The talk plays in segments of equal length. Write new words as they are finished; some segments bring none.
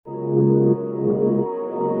Welcome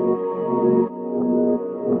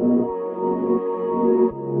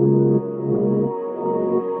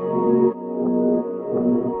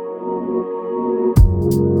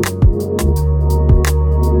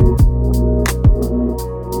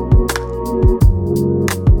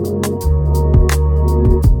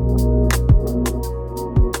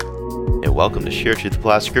to Share Truth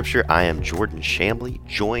Applied Scripture. I am Jordan Shambly,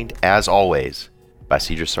 joined as always by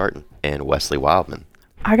Cedra Sarton and Wesley Wildman.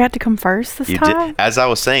 I got to come first this time? Did. As I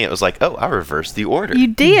was saying, it was like, oh, I reversed the order. You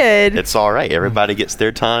did. It's all right. Everybody gets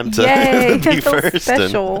their time to Yay, be first.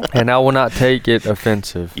 Special. And I will not take it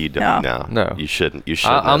offensive. You don't. No. You shouldn't. You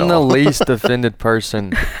shouldn't. I'm the least offended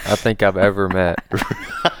person I think I've ever met.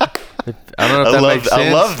 I don't know if that makes sense.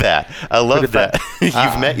 I love that. I love that.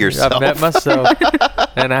 You've met yourself. I've met myself,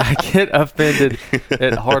 and I get offended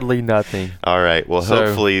at hardly nothing. All right. Well,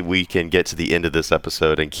 hopefully we can get to the end of this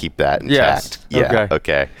episode and keep that intact. Yes. Yeah.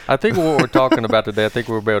 Okay. I think what we're talking about today, I think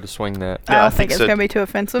we'll be able to swing that. I don't think it's going to be too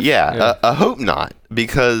offensive. Yeah. I hope not,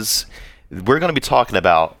 because we're going to be talking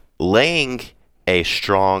about laying a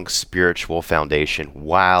strong spiritual foundation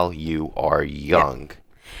while you are young.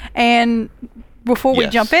 Yeah. And before we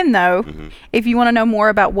jump in, though, if you want to know more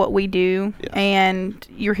about what we do and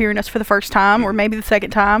you're hearing us for the first time or maybe the second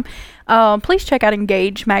time, please check out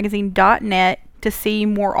engagemagazine.net to see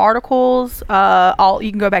more articles. You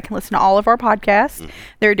can go back and listen to all of our podcasts.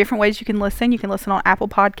 There are different ways you can listen. You can listen on Apple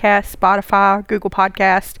Podcasts, Spotify, Google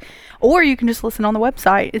Podcasts, or you can just listen on the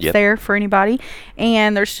website. It's there for anybody.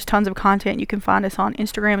 And there's just tons of content. You can find us on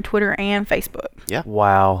Instagram, Twitter, and Facebook. Yeah.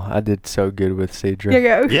 Wow. I did so good with Cedra. There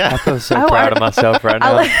you go. Yeah. I feel so proud of myself right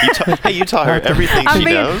now. You taught her everything she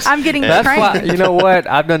knows. I'm getting That's trained. why, you know what?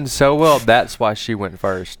 I've done so well. That's why she went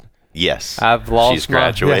first. Yes. I've lost She's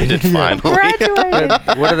graduated finally. Graduated.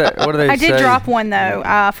 What do they say? I did drop one, though.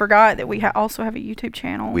 I forgot that we also have a YouTube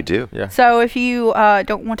channel. We do. Yeah. So if you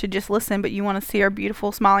don't want to just listen, but you want to see our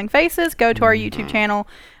beautiful smiling faces, go to our YouTube channel,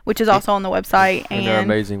 which is also on the website. And our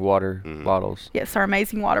amazing water bottles. Yes, our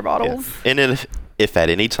amazing water bottles. Yeah. And if at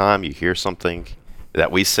any time you hear something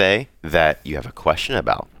that we say that you have a question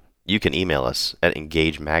about, you can email us at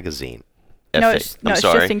engagemagazine. It's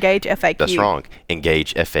just Engage FAQ. That's wrong.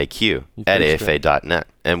 Engage FAQ at afa.net.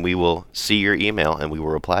 And we will see your email and we will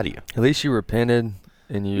reply to you. At least you repented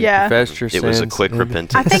and you confessed your sins. It was a quick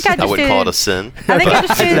repentance. I think I wouldn't call it a sin. I think I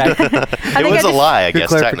just did. It was a lie, I guess,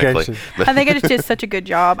 technically. I think I just did such a good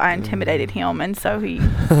job. I intimidated him, and so he.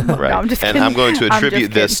 Right. No, I'm just kidding. And I'm going to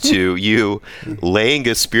attribute this to you laying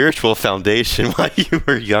a spiritual foundation while you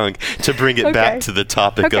were young to bring it back to the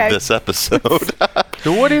topic of this episode.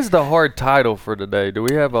 So what is the hard title for today? Do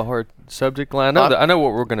we have a hard subject line? I know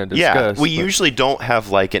what we're going to discuss. Yeah, we usually don't have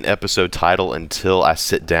like an episode title until I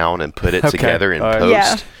sit down and put it together in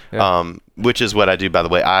post. Yeah. Which is what I do, by the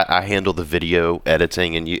way. I handle the video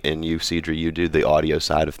editing, and you, Cedra, you do the audio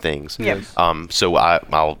side of things. Yep. So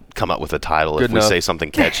I'll come up with a title if we say something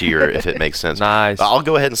catchy or if it makes sense. Nice. I'll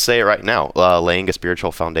go ahead and say it right now. Laying a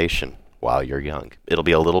spiritual foundation while you're young. It'll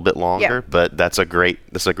be a little bit longer, but that's a great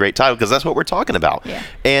title because that's what we're talking about. Yeah.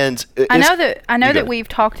 And I know that we've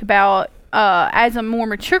talked about as a more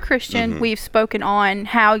mature Christian, we've spoken on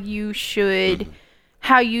how you should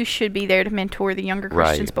be there to mentor the younger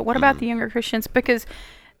Christians. But what about the younger Christians? Because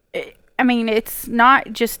I mean, it's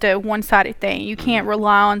not just a one-sided thing. You can't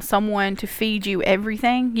rely on someone to feed you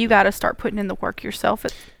everything. You got to start putting in the work yourself.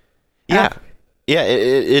 Yeah,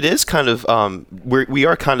 it is kind of, we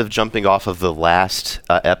are kind of jumping off of the last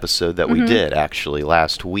episode that we did, actually,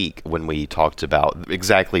 last week when we talked about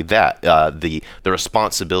exactly that, the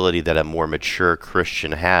responsibility that a more mature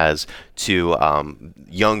Christian has to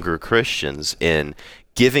younger Christians in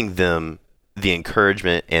giving them the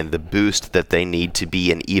encouragement and the boost that they need to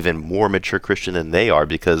be an even more mature Christian than they are.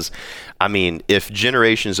 Because, I mean, if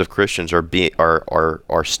generations of Christians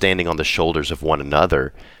are standing on the shoulders of one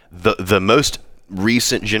another, the most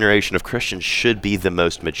recent generation of Christians should be the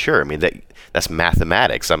most mature. I mean, that's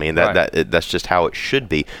mathematics. I mean, that's just how it should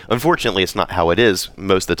be. Unfortunately, it's not how it is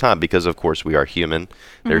most of the time because, of course, we are human.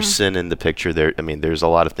 There's sin in the picture. There's a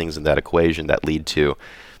lot of things in that equation that lead to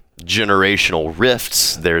generational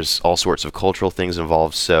rifts. There's all sorts of cultural things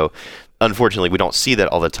involved. So, unfortunately, we don't see that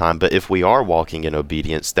all the time. But if we are walking in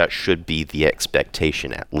obedience, that should be the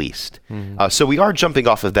expectation at least. So we are jumping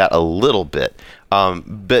off of that a little bit.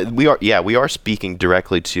 But we are speaking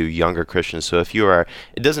directly to younger Christians. So if you are,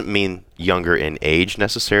 it doesn't mean younger in age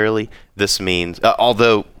necessarily. This means,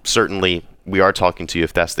 although certainly we are talking to you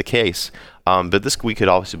if that's the case. But we could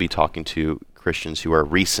also be talking to Christians who are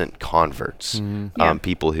recent converts,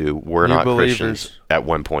 people who were not Christians at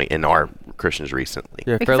one point and are Christians recently.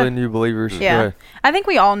 Yeah, fairly new believers. Yeah. I think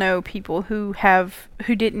we all know people who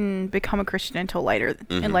didn't become a Christian until later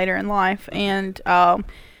in life, and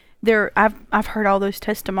I've heard all those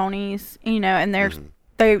testimonies, and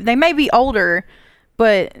they may be older,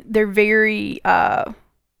 but they're very I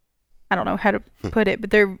don't know how to put it, but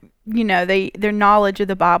they're their knowledge of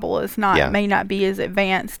the Bible is may not be as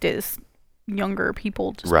advanced as younger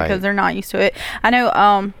people just because they're not used to it. I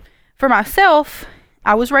know for myself,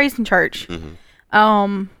 I was raised in church.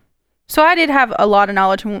 So I did have a lot of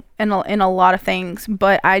knowledge in a lot of things,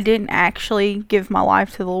 but I didn't actually give my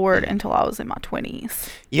life to the Lord until I was in my 20s.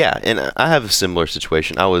 Yeah, and I have a similar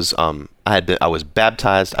situation. I was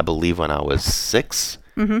baptized, I believe, when I was 6.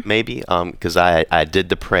 Maybe, because I did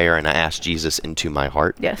the prayer and I asked Jesus into my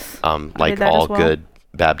heart. Yes. Like all good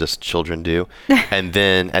Baptist children do. And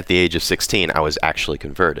then at the age of 16, I was actually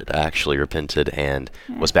converted. I actually repented and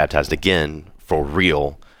was baptized again for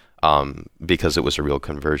real, because it was a real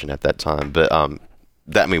conversion at that time. But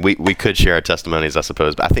we could share our testimonies, I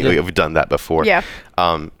suppose, but I think we've done that before. Yeah.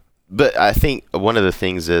 But I think one of the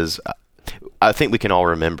things is, I think we can all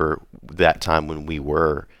remember that time when we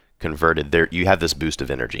were converted. There, you have this boost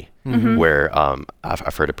of energy where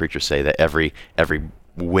I've heard a preacher say that every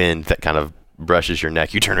wind that kind of brushes your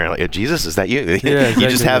neck, you turn around like, Jesus, is that you? Yeah, exactly. You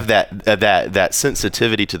just have that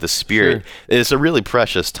sensitivity to the Spirit. Sure. It's a really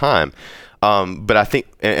precious time. But I think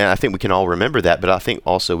we can all remember that. But I think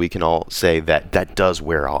also we can all say that does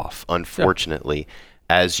wear off, unfortunately,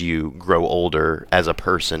 as you grow older as a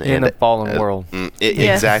person in a fallen world.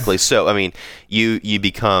 Exactly. So I mean, you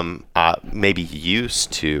become maybe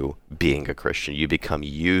used to being a Christian. You become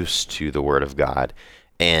used to the Word of God,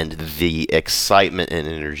 and the excitement and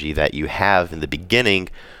energy that you have in the beginning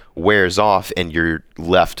wears off, and you're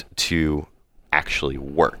left to actually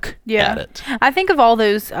work at it. I think of all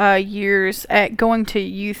those years at going to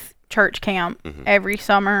youth church camp every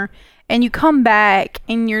summer, and you come back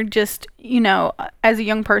and you're just, as a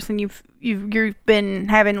young person, you've been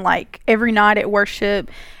having like every night at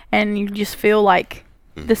worship, and you just feel like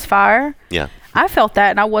this fire. Yeah. I felt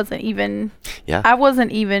that, and I wasn't even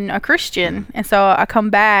a Christian. And so I come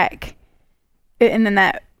back, and then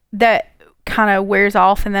that kind of wears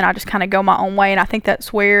off, and then I just kind of go my own way. And I think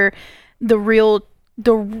that's where the real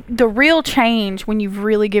change, when you've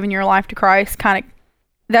really given your life to Christ,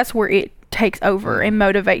 that's where it takes over and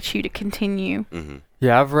motivates you to continue.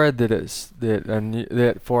 Yeah, I've read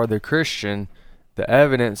that for the Christian, the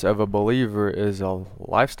evidence of a believer is a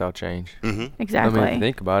lifestyle change. Exactly. I mean,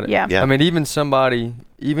 think about it. Yeah. I mean,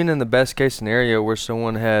 even in the best case scenario where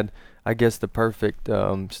someone had, I guess, the perfect,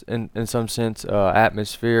 in some sense,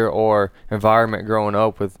 atmosphere or environment growing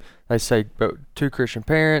up with, let's say, 2 Christian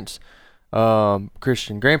parents,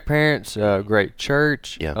 Christian grandparents, great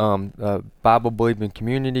church, Bible-believing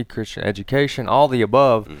community, Christian education, all the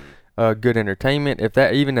above, good entertainment.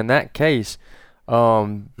 Even in that case,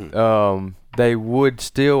 they would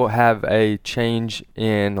still have a change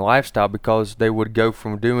in lifestyle, because they would go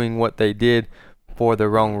from doing what they did for the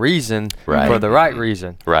wrong reason for the right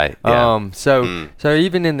reason. Right. Yeah. So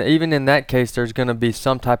even in that case, there's going to be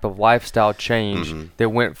some type of lifestyle change that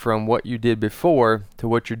went from what you did before to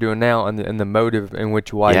what you're doing now, and the motive in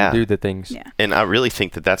which you do the things. Yeah. And I really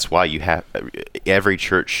think that's why every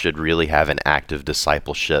church should really have an active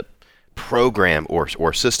discipleship program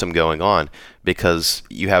or system going on, because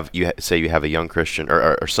you have a young Christian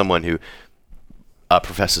or someone who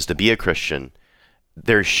professes to be a Christian.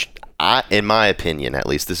 In my opinion, at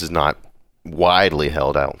least, this is not widely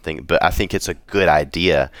held, I don't think, but I think it's a good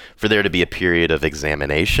idea for there to be a period of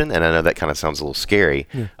examination. And I know that kind of sounds a little scary,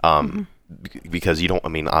 because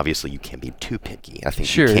obviously you can't be too picky. I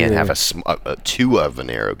think you can't have too of a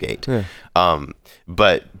narrow gate. Yeah.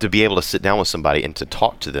 But to be able to sit down with somebody and to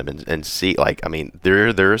talk to them and see,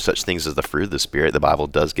 there are such things as the fruit of the Spirit. The Bible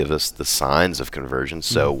does give us the signs of conversion.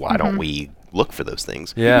 So why don't we look for those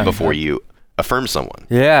things before you affirm someone?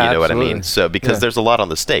 Yeah, you know absolutely. what I mean? So because there's a lot on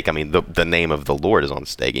the stake. I mean, the name of the Lord is on the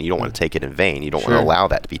stake, and you don't want to take it in vain. You don't want to allow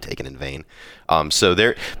that to be taken in vain. So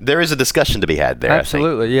there is a discussion to be had there.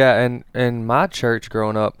 Absolutely, I think. Yeah. And my church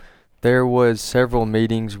growing up, there was several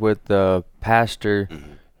meetings with the pastor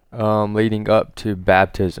leading up to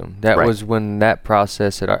baptism. That was when that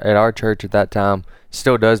process at our church at that time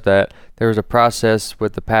still does that. There was a process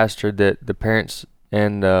with the pastor that the parents,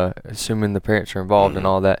 and assuming the parents are involved in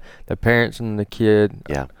all that, the parents and the kid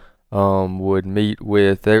would meet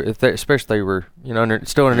with, especially they were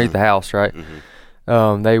still underneath the house, right?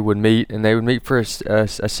 They would meet for a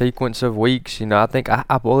sequence of weeks. I think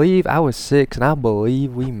I believe I was 6, and I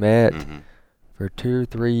believe we met for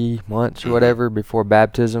 2-3 months or whatever before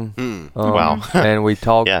baptism. Wow. And we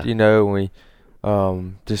talked, we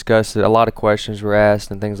discussed it. A lot of questions were asked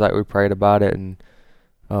and things like we prayed about it and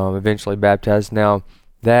eventually baptized. Now,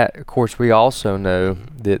 that, of course, we also know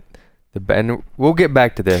that and we'll get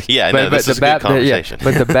back to this. Yeah, this is a good conversation.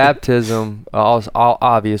 But the baptism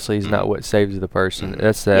obviously is not what saves the person.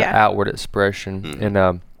 That's the outward expression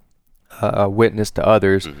and a witness to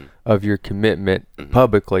others of your commitment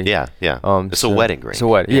publicly. Yeah. It's a wedding ring. It's a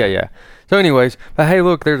wedding. Yeah. So, anyways, but hey,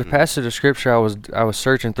 look, there's a passage of scripture I was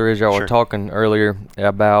searching through as y'all were talking earlier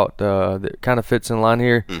about that kind of fits in line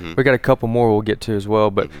here. We got a couple more we'll get to as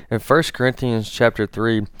well, but in 1 Corinthians chapter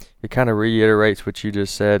 3, it kind of reiterates what you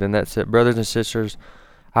just said, and that's it. Brothers and sisters,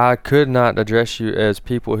 I could not address you as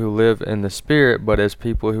people who live in the Spirit, but as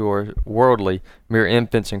people who are worldly, mere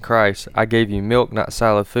infants in Christ. I gave you milk, not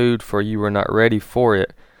solid food, for you were not ready for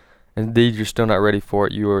it. Indeed, you're still not ready for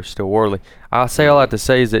it. You are still worldly. I'll say all I have to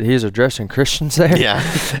say is that he's addressing Christians there.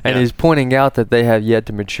 And he's pointing out that they have yet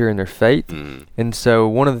to mature in their faith. And so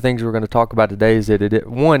one of the things we're going to talk about today is that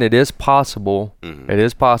it is possible. It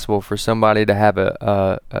is possible for somebody to have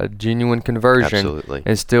a genuine conversion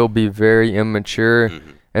and still be very immature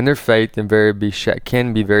in their faith and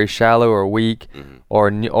can be very shallow or weak, or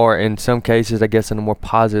in some cases, I guess in a more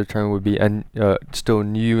positive term would be still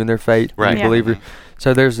new in their faith, new believer.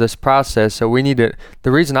 So there's this process. So we need to. The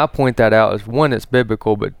reason I point that out is, one, it's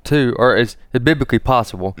biblical, but two, or it's biblically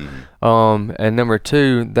possible, and number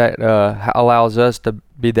two, that allows us to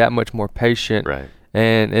be that much more patient. Right.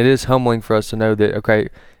 And it is humbling for us to know that, okay,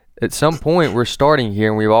 at some point we're starting here,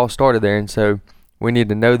 and we've all started there, and so we need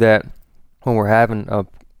to know that when we're having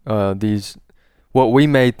these, what we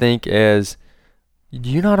may think as, do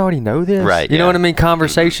you not already know this? Right. You know what I mean?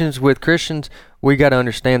 Conversations with Christians, we got to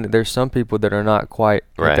understand that there's some people that are not quite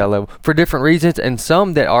at that level for different reasons, and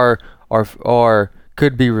some that are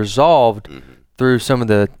could be resolved through some of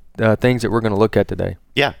the things that we're going to look at today.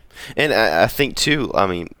 Yeah, and I think too. I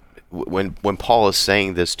mean, when Paul is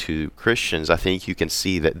saying this to Christians, I think you can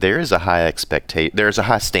see that there is a high expectation. There's a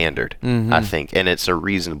high standard, I think, and it's a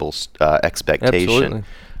reasonable expectation.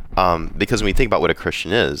 Absolutely. Because when we think about what a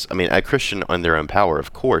Christian is, I mean, a Christian on their own power,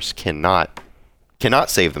 of course, cannot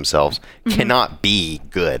save themselves, cannot be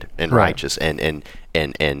good and righteous and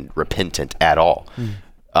repentant at all.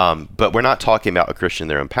 But we're not talking about a Christian in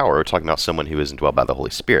their own power. We're talking about someone who is indwelled by the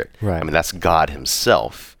Holy Spirit. Right. I mean, that's God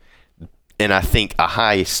himself. And I think a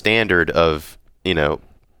high standard of,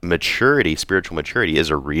 maturity, spiritual maturity, is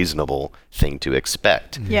a reasonable thing to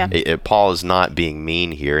expect. Yeah. Paul is not being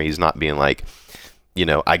mean here. He's not being like,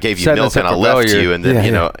 I gave you milk and I left you, and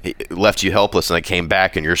then he left you helpless, and I came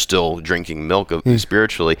back and you're still drinking milk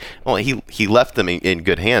spiritually. Well, he left them in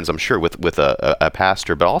good hands, I'm sure, with a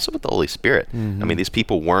pastor, but also with the Holy Spirit. I mean, these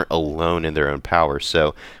people weren't alone in their own power,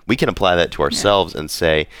 so we can apply that to ourselves and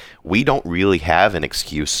say we don't really have an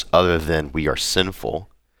excuse other than we are sinful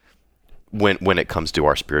when it comes to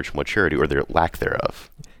our spiritual maturity or their lack thereof.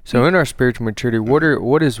 So in our spiritual maturity,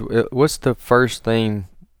 what's the first thing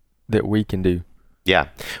that we can do? Yeah.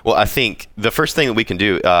 Well, I think the first thing that we can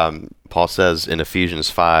do, Paul says in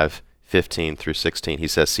Ephesians 5:15 through 16, he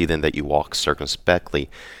says, "See then that you walk circumspectly,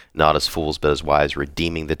 not as fools, but as wise,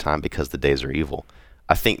 redeeming the time because the days are evil."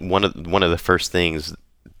 I think one of the first things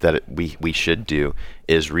that we should do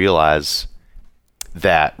is realize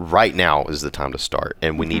that right now is the time to start,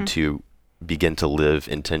 and we need to begin to live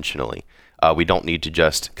intentionally. We don't need to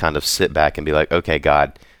just kind of sit back and be like, "Okay,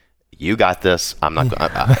 God, you got this. I'm not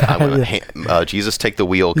going to Jesus take the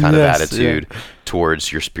wheel kind of attitude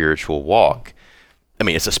towards your spiritual walk." I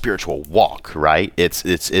mean, it's a spiritual walk, right?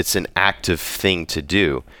 It's an active thing to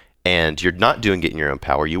do, and you're not doing it in your own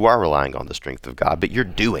power. You are relying on the strength of God, but you're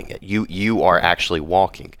doing it. You are actually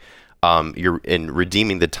walking. You're in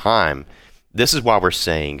redeeming the time. This is why we're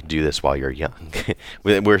saying do this while you're young.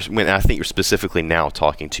 When I think you're specifically now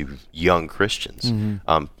talking to young Christians.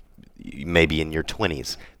 Maybe in your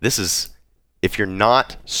 20s. This is, if you're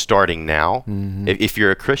not starting now, if you're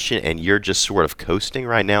a Christian and you're just sort of coasting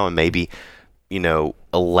right now and maybe,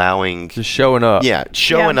 allowing... Just showing up. Yeah,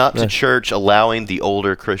 showing up to church, allowing the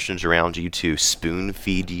older Christians around you to spoon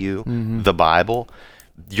feed you the Bible,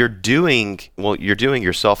 you're doing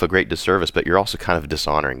yourself a great disservice, but you're also kind of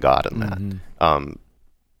dishonoring God in that.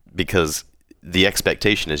 Because the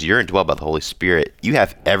expectation is you're indwelled by the Holy Spirit. You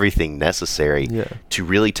have everything necessary to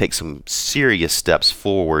really take some serious steps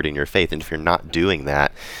forward in your faith. And if you're not doing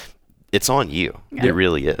that, it's on you. Yeah. It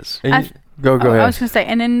really is. Go ahead. I was going to say,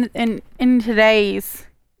 and in today's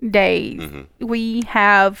days, we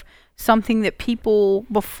have something that people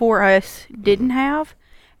before us didn't have.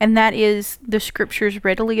 and that is the scriptures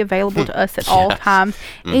readily available to us at all times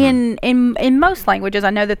in most languages. I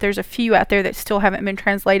know that there's a few out there that still haven't been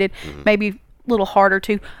translated, maybe a little harder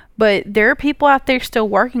to, but there are people out there still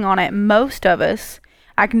working on it. Most of us,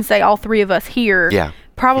 I can say all three of us here,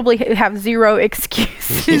 probably have zero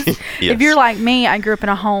excuses. Yes. If you're like me, I grew up in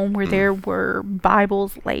a home where there were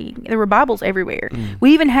Bibles there were Bibles everywhere.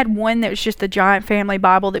 We even had one that was just a giant family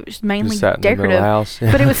Bible that was mainly decorative,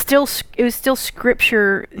 but it was still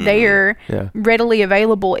scripture there, readily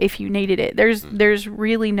available if you needed it. There's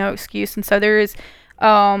really no excuse. And so there is,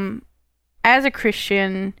 as a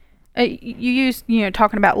Christian,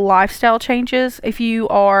 talking about lifestyle changes. If you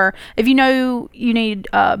know you need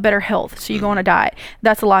better health, so you go on a diet,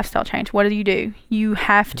 that's a lifestyle change. What do? You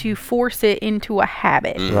have to force it into a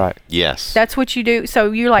habit. Right. Yes. That's what you do.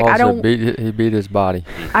 So you're like, he beat his body.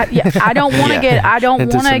 I don't want to get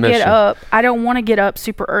up. I don't want to get up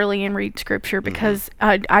super early and read scripture because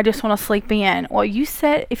I just want to sleep in. Well,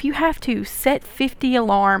 if you have to set 50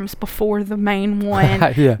 alarms before the main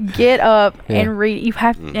one, get up and read. You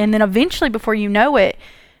have, and then eventually, before you know it,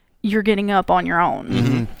 you're getting up on your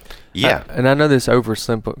own. Yeah. And I know this can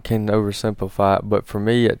oversimplify it, but for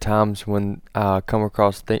me, at times when I come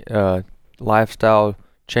across lifestyle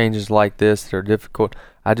changes like this that are difficult,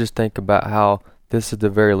 I just think about how this is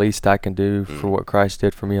the very least I can do for what Christ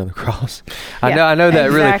did for me on the cross. I know that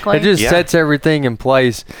exactly. Really, it just sets everything in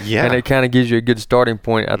place, and it kind of gives you a good starting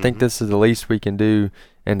point. I think this is the least we can do,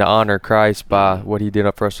 and to honor Christ by what he did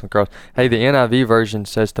up for us on the cross. Hey, the NIV version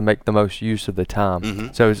says to make the most use of the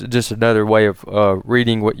time. So it's just another way of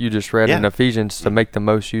reading what you just read in Ephesians, to make the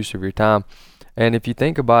most use of your time. And if you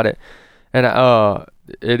think about it, and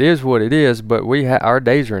it is what it is, but our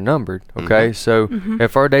days are numbered, okay? So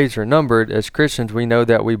if our days are numbered, as Christians, we know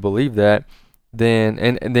that, we believe that,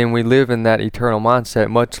 then we live in that eternal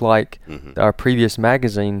mindset, much like our previous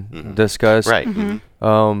magazine discussed. Right.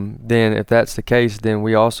 Then if that's the case, then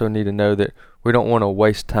we also need to know that we don't want to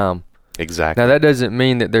waste time. Exactly. Now that doesn't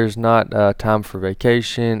mean that there's not time for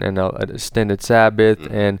vacation and an extended Sabbath,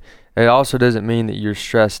 and it also doesn't mean that you're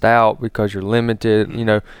stressed out because you're limited.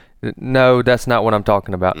 No, that's not what I'm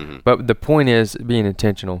talking about. But the point is being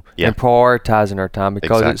intentional and prioritizing our time,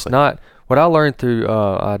 because it's not. What I learned through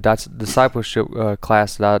discipleship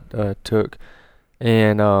class that I took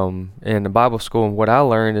in the Bible school, and what I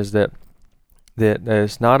learned is that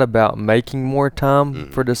it's not about making more time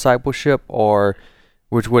for discipleship, or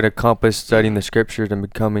which would encompass studying the scriptures and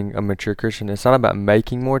becoming a mature Christian. It's not about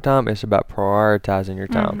making more time. It's about prioritizing your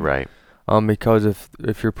time. Right. Because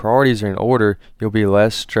if your priorities are in order, you'll be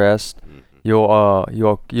less stressed. You'll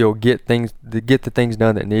get the things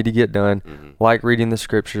done that need to get done, like reading the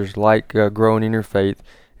scriptures, like growing in your faith.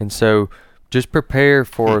 And so just prepare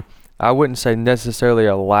for, I wouldn't say necessarily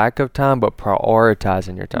a lack of time, but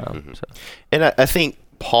prioritizing your time. So. And I think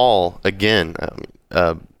Paul, again,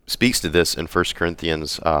 speaks to this in 1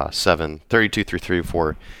 Corinthians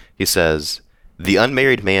 7:32-34. He says, "The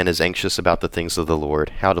unmarried man is anxious about the things of the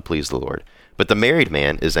Lord, how to please the Lord. But the married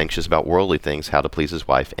man is anxious about worldly things, how to please his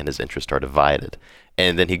wife, and his interests are divided."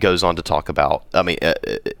 And then he goes on to talk about,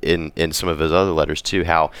 in some of his other letters too,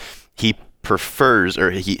 how he prefers,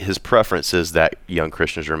 or his preference is that young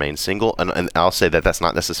Christians remain single. And I'll say that that's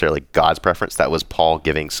not necessarily God's preference. That was Paul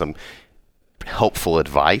giving some helpful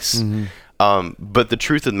advice. But the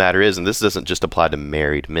truth of the matter is, and this doesn't just apply to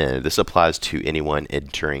married men, this applies to anyone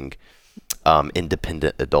entering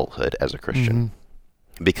independent adulthood as a Christian.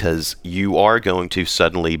 Because you are going to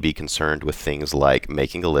suddenly be concerned with things like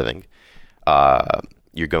making a living.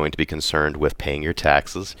 You're going to be concerned with paying your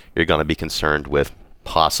taxes. You're going to be concerned with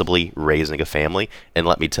possibly raising a family. And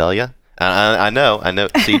let me tell you, I know,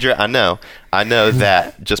 Cedra, I know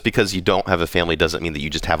that just because you don't have a family doesn't mean that you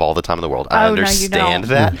just have all the time in the world. I understand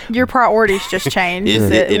that. Your priorities just change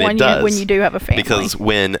when you do have a family. Because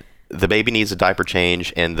when the baby needs a diaper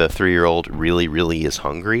change and the 3-year-old really, really is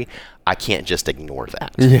hungry, I can't just ignore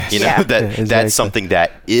that. Yes. That's something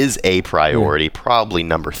that is a priority, probably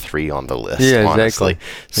number 3 on the list, honestly.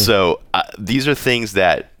 So these are things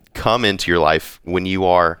that come into your life when you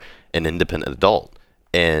are an independent adult,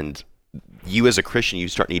 and you as a Christian,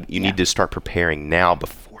 you need to start preparing now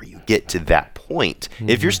before you get to that point.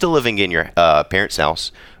 If you're still living in your parents'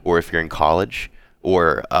 house, or if you're in college,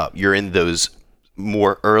 or you're in those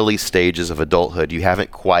more early stages of adulthood, you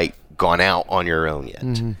haven't quite gone out on your own yet.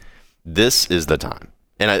 This is the time.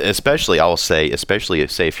 And especially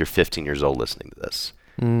if you're 15 years old listening to this,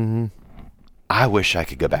 I wish I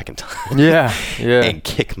could go back in time. Yeah. And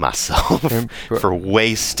kick myself for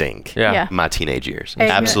wasting my teenage years.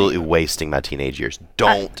 Absolutely wasting my teenage years.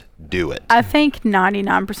 Don't do it. I think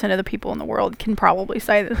 99% of the people in the world can probably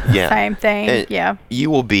say the same thing. And you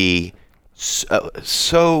will be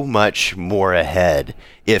so much more ahead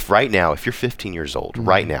if right now, if you're 15 years old,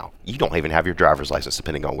 right now, you don't even have your driver's license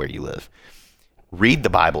depending on where you live. Read the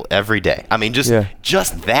Bible every day. I mean, just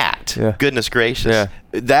that. Goodness gracious.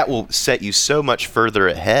 That will set you so much further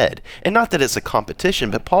ahead. And not that it's a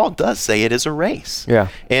competition, but Paul does say it is a race. Yeah.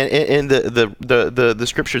 And the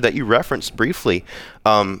scripture that you referenced briefly,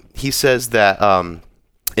 he says that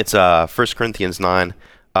it's 1 Corinthians 9,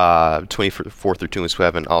 24 through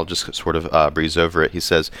 27. I'll just sort of breeze over it. He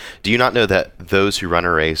says, "Do you not know that those who run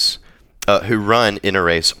in a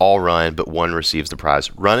race all run, but one receives the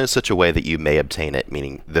prize? Run in such a way that you may obtain it,"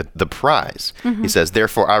 meaning the prize. He says,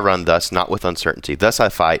 "Therefore I run thus, not with uncertainty. Thus I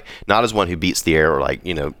fight, not as one who beats the air or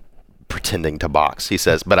pretending to box." He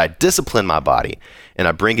says, "But I discipline my body, and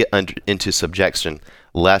I bring it into subjection,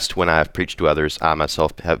 lest when I have preached to others, I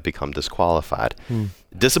myself have become disqualified."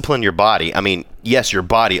 Discipline your body. I mean, yes, your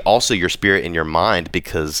body, also your spirit and your mind,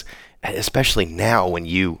 because especially now when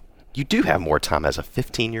you do have more time as a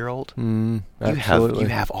 15-year-old. You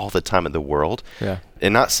have all the time in the world. Yeah.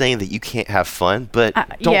 And not saying that you can't have fun, but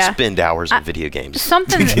don't spend hours on video games.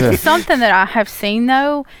 Something that I have seen,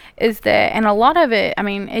 though, is that, and a lot of it, I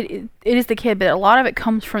mean, it is the kid, but a lot of it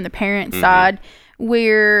comes from the parent side,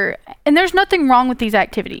 and there's nothing wrong with these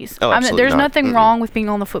activities. There's nothing wrong with being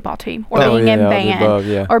on the football team or being in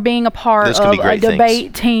band or being a part of a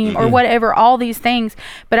debate team or whatever, all these things.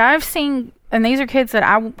 But I've seen, and these are kids that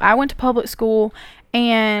I went to public school,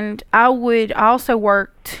 and I also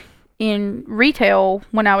worked in retail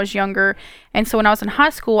when I was younger. And so when I was in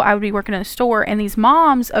high school, I would be working in a store, and these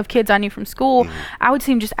moms of kids I knew from school, I would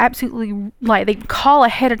see them just absolutely, they'd call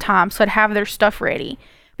ahead of time so I'd have their stuff ready,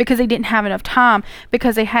 because they didn't have enough time,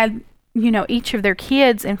 because they had, each of their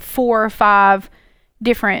kids in 4 or 5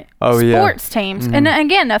 different sports teams. And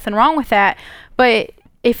again, nothing wrong with that. But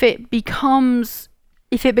if it becomes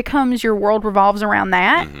your world revolves around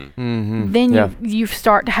that, then you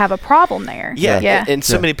start to have a problem there. And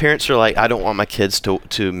so many parents are like, I don't want my kids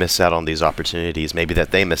to miss out on these opportunities, maybe that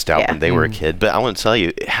they missed out when they were a kid. But I want to tell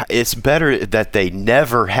you, it's better that they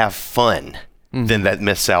never have fun than that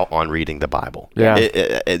miss out on reading the Bible.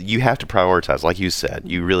 You have to prioritize, like you said.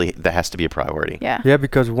 That has to be a priority. Yeah,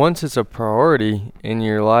 because once it's a priority in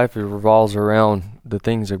your life, it revolves around the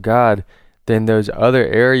things of God, then those other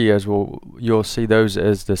areas you'll see those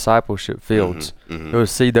as discipleship fields. You'll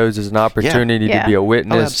see those as an opportunity to be a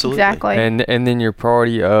witness. Absolutely. Exactly. And then your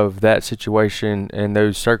priority of that situation and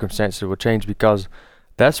those circumstances will change, because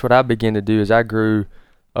that's what I began to do as I grew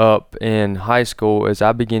up in high school, as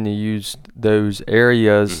I began to use those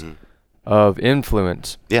areas of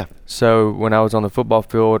influence. So when I was on the football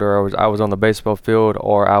field, or I was on the baseball field,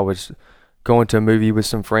 or I was going to a movie with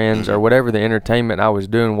some friends, or whatever the entertainment I was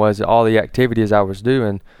doing was, all the activities I was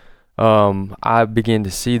doing, I began to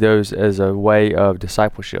see those as a way of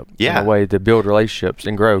discipleship, a way to build relationships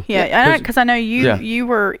and grow. Because I know you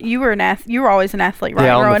were always an athlete, right?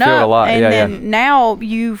 On growing the field up, a lot. And then now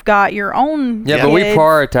you've got your own. But we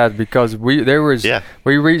prioritized, because we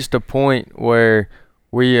reached a point where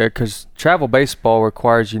because travel baseball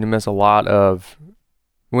requires you to miss a lot of.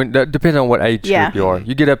 Depending on what age group you are.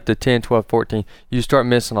 You get up to 10, 12, 14, you start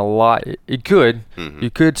missing a lot. You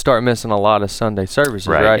could start missing a lot of Sunday services,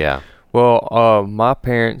 right? Yeah. Well, my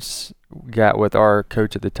parents got with our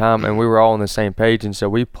coach at the time, and we were all on the same page, and so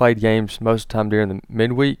we played games most of the time during the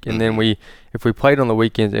midweek, and then if we played on the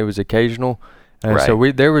weekends, it was occasional. And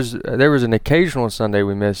so there was an occasional Sunday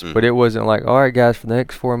we missed, but it wasn't like, all right, guys, for the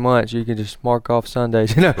next 4 months, you can just mark off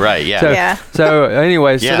Sundays, Right. Yeah. So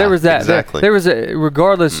anyway, there was that. Exactly. There was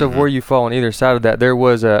regardless of where you fall on either side of that, there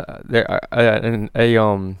was a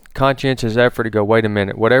conscientious effort to go, wait a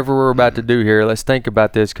minute, whatever we're about to do here, let's think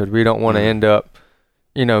about this, because we don't want to end up,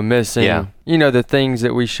 missing, the things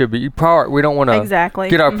that we should be. We don't want to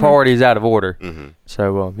get our priorities out of order.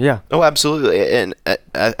 So, Oh, absolutely. And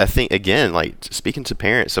I think, again, speaking to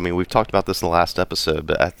parents, I mean, we've talked about this in the last episode,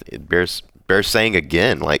 but it bears saying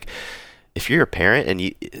again, if you're a parent and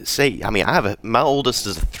you say, I mean, my oldest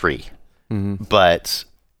is a 3, but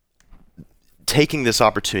taking this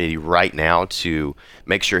opportunity right now to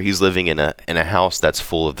make sure he's living in a house that's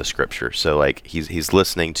full of the scripture. So he's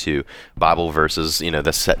listening to Bible verses,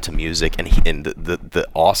 that's set to music, and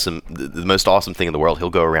the most awesome thing in the world, he'll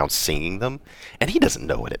go around singing them, and he doesn't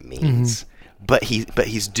know what it means. But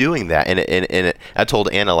he's doing that, and I told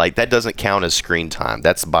Anna, like, that doesn't count as screen time.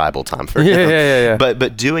 That's Bible time for him. Yeah.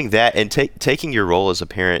 But doing that and taking your role as a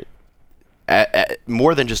parent,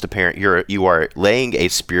 more than just a parent, you are laying a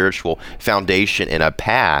spiritual foundation and a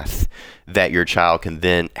path that your child can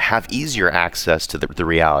then have easier access to the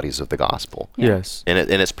realities of the gospel. Yes. And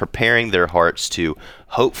it's preparing their hearts to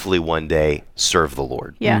hopefully one day serve the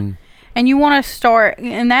Lord. Yeah. And you want to start,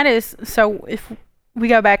 and that is, so if we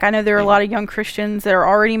go back, I know there are a lot of young Christians that are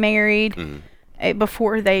already married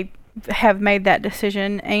before they have made that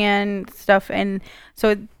decision and stuff. And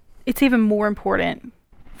so it's even more important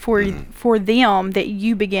for them that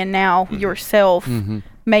you begin now yourself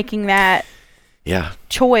making that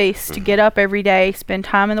choice to get up every day, spend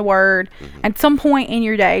time in the Word. At some point in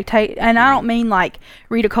your day, and I don't mean like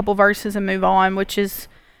read a couple verses and move on, which is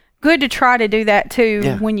good to try to do that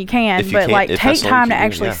too when you can, but like take time to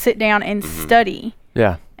actually sit down and study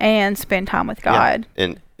and spend time with God.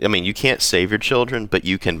 And I mean, you can't save your children, but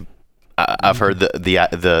you can. I've heard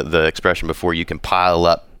the expression before. You can pile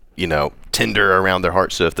up, tinder around their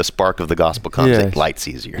heart, so if the spark of the gospel comes, it lights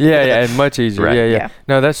easier. And much easier. Right. Yeah.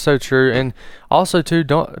 No, that's so true. And also too,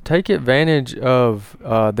 don't take advantage of.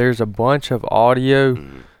 There's a bunch of audio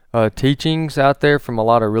teachings out there from a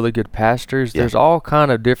lot of really good pastors. There's all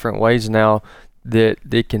kind of different ways now that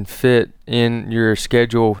they can fit in your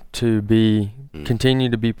schedule to be continue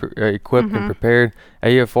to be equipped and prepared.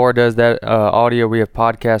 AFR does that audio. We have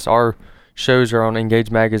podcasts. Our shows are on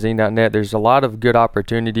engagemagazine.net. There's a lot of good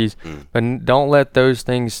opportunities, but don't let those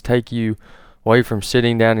things take you away from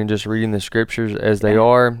sitting down and just reading the scriptures as they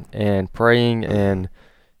are and praying and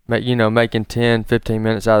making 10, 15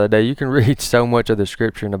 minutes out of the day. You can read so much of the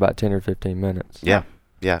scripture in about 10 or 15 minutes. Yeah.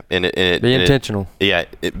 And be intentional.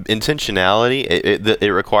 Intentionality.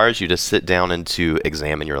 It requires you to sit down and to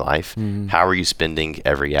examine your life. How are you spending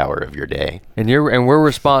every hour of your day? And we're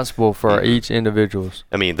responsible for each individuals.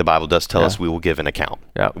 I mean, the Bible does tell us we will give an account.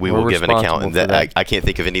 We will give an account, and that. I can't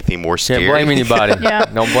think of anything more scary. Can't blame anybody.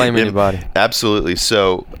 Don't blame anybody. Absolutely.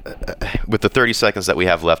 So, with the 30 seconds that we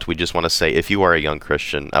have left, we just want to say, if you are a young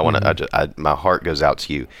Christian, my heart goes out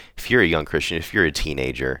to you. If you're a young Christian, if you're a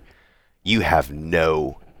teenager, you have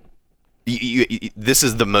this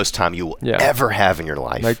is the most time you will ever have in your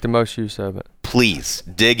life. Make the most use of it. Please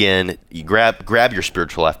dig in. You grab your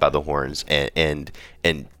spiritual life by the horns and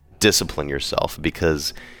discipline yourself,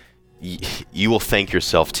 because you will thank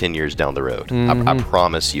yourself 10 years down the road. I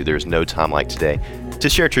promise you, there's no time like today to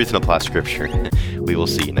share truth and apply scripture. We will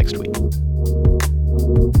see you next week.